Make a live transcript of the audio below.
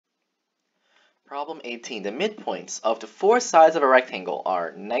Problem 18. The midpoints of the four sides of a rectangle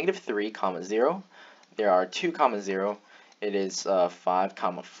are -3, 0. There are 2, 0. It is 5,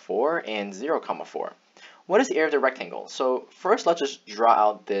 4, and 0, 4. What is the area of the rectangle? So first, let's just draw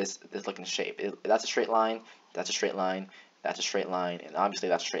out this looking shape. That's a straight line. That's a straight line. That's a straight line, and obviously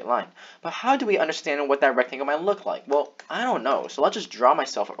that's a straight line. But how do we understand what that rectangle might look like? Well, I don't know. So let's just draw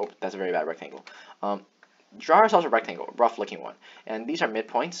myself. Oh, that's a very bad rectangle. Draw ourselves a rectangle, a rough looking one, and these are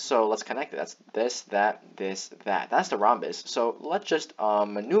midpoints, so let's connect it. That's this, that, this, that. That's the rhombus. So let's just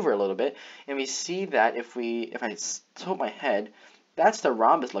maneuver a little bit, and we see that if I tilt my head, that's the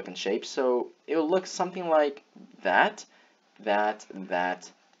rhombus looking shape, so it will look something like that,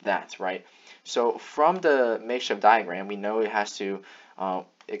 right? So from the makeshift diagram, we know it has to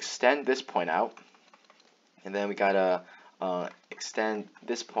extend this point out, and then we gotta extend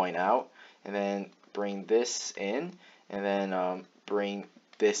this point out, and then bring this in, and then bring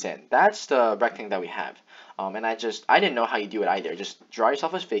this in. That's the rectangle that we have. And I didn't know how you do it either. Just draw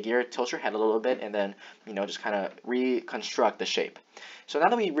yourself a figure, tilt your head a little bit, and then just kind of reconstruct the shape. So now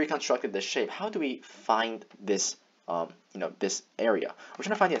that we reconstructed the shape, how do we find this this area? We're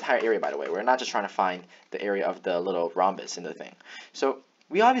trying to find the entire area, by the way. We're not just trying to find the area of the little rhombus in the thing. So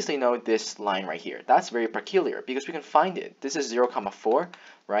we obviously know this line right here. That's very peculiar because we can find it. This is 0, 4,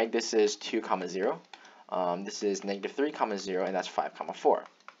 right? This is 2, 0. This is -3, 0, and that's 5, 4.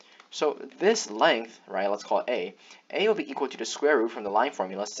 So this length, right, let's call it A. A will be equal to the square root from the line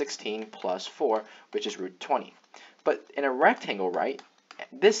formula, 16 plus 4, which is root 20. But in a rectangle, right,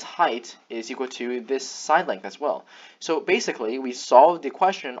 this height is equal to this side length as well. So basically, we solved the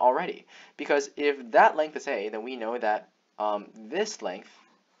question already. Because if that length is A, then we know that this length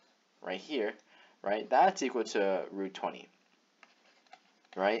right here, right, that's equal to root 20,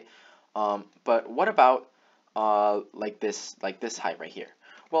 right? But what about like this height right here?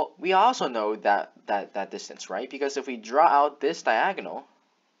 Well, we also know that distance, right? Because if we draw out this diagonal,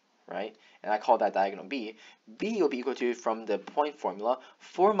 right, and I call that diagonal B, B will be equal to, from the point formula,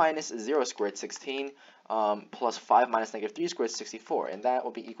 4 minus 0 squared, 16, plus 5 minus -3 squared, 64, and that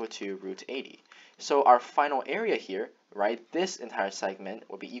will be equal to root 80. So our final area here, right, this entire segment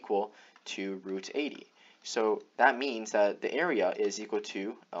will be equal to root 80. So that means that the area is equal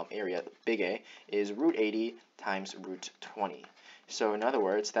to, area, big A, is root 80 times root 20. So in other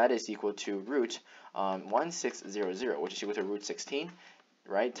words, that is equal to root 1600, which is equal to root 16,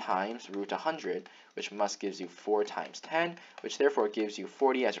 right, times root 100, which must gives you 4 times 10, which therefore gives you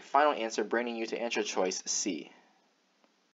 40 as your final answer, bringing you to answer choice C.